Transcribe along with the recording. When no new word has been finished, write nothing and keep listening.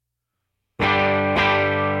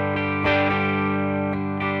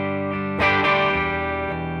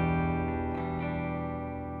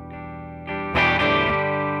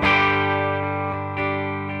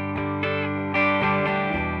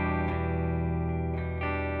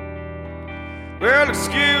Well,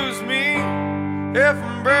 excuse me if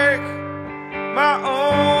I break my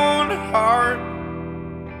own heart.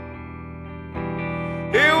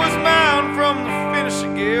 It was mine from the finish, I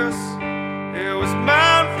guess. It was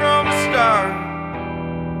mine from the start.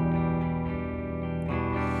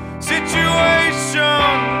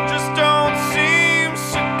 Situation just don't seem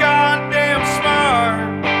so goddamn smart.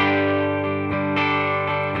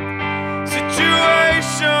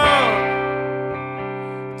 Situation,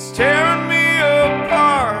 it's tearing me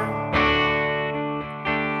apart.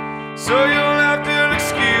 So you'll have to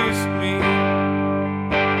excuse me,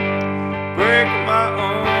 break my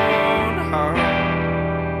own heart.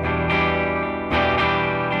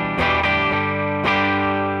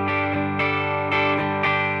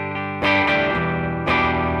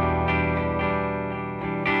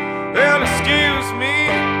 Well, excuse me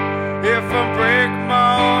if I break my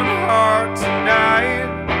own heart tonight.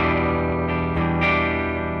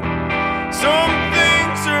 Some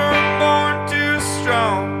things are born too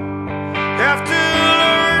strong, have to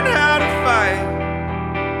learn how to fight.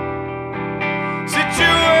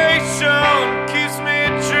 Situation keeps me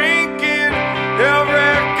drinking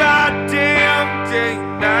every goddamn day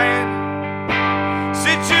and night.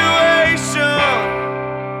 Situation,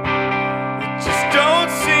 it just don't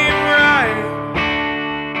seem right.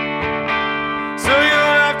 So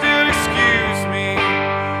you'll have to excuse me,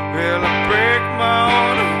 well, I break my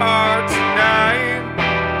own heart tonight.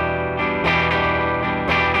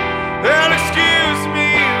 Well, excuse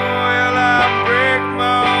me, well, I break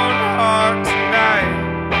my own heart tonight.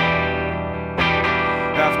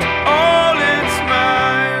 After all, it's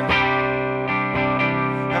mine.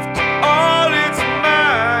 After all, it's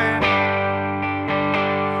mine.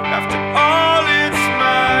 After all, it's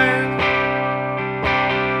mine.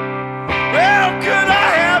 Well, could I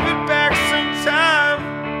have it back sometime?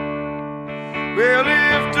 Well,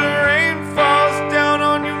 if the rain falls down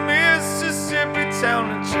on you, Mississippi town,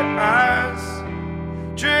 let your eyes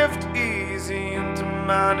drift easy into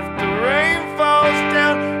mine. If the rain falls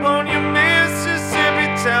down on you, Mississippi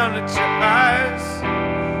town, let your eyes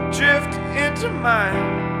drift into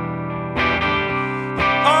mine.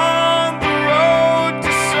 On the road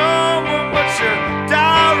to somewhere, but your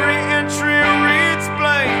diary entry reads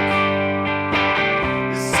blank.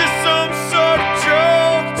 Is this some sort of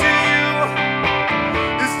joke to you?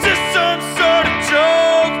 Is this some sort of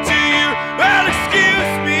joke to you? Well,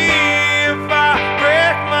 excuse me if I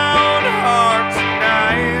break my own heart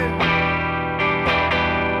tonight.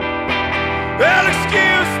 Well,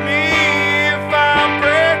 excuse me if I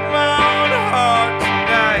break my own heart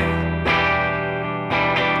tonight.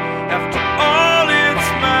 After all, it's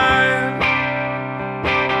mine.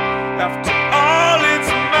 After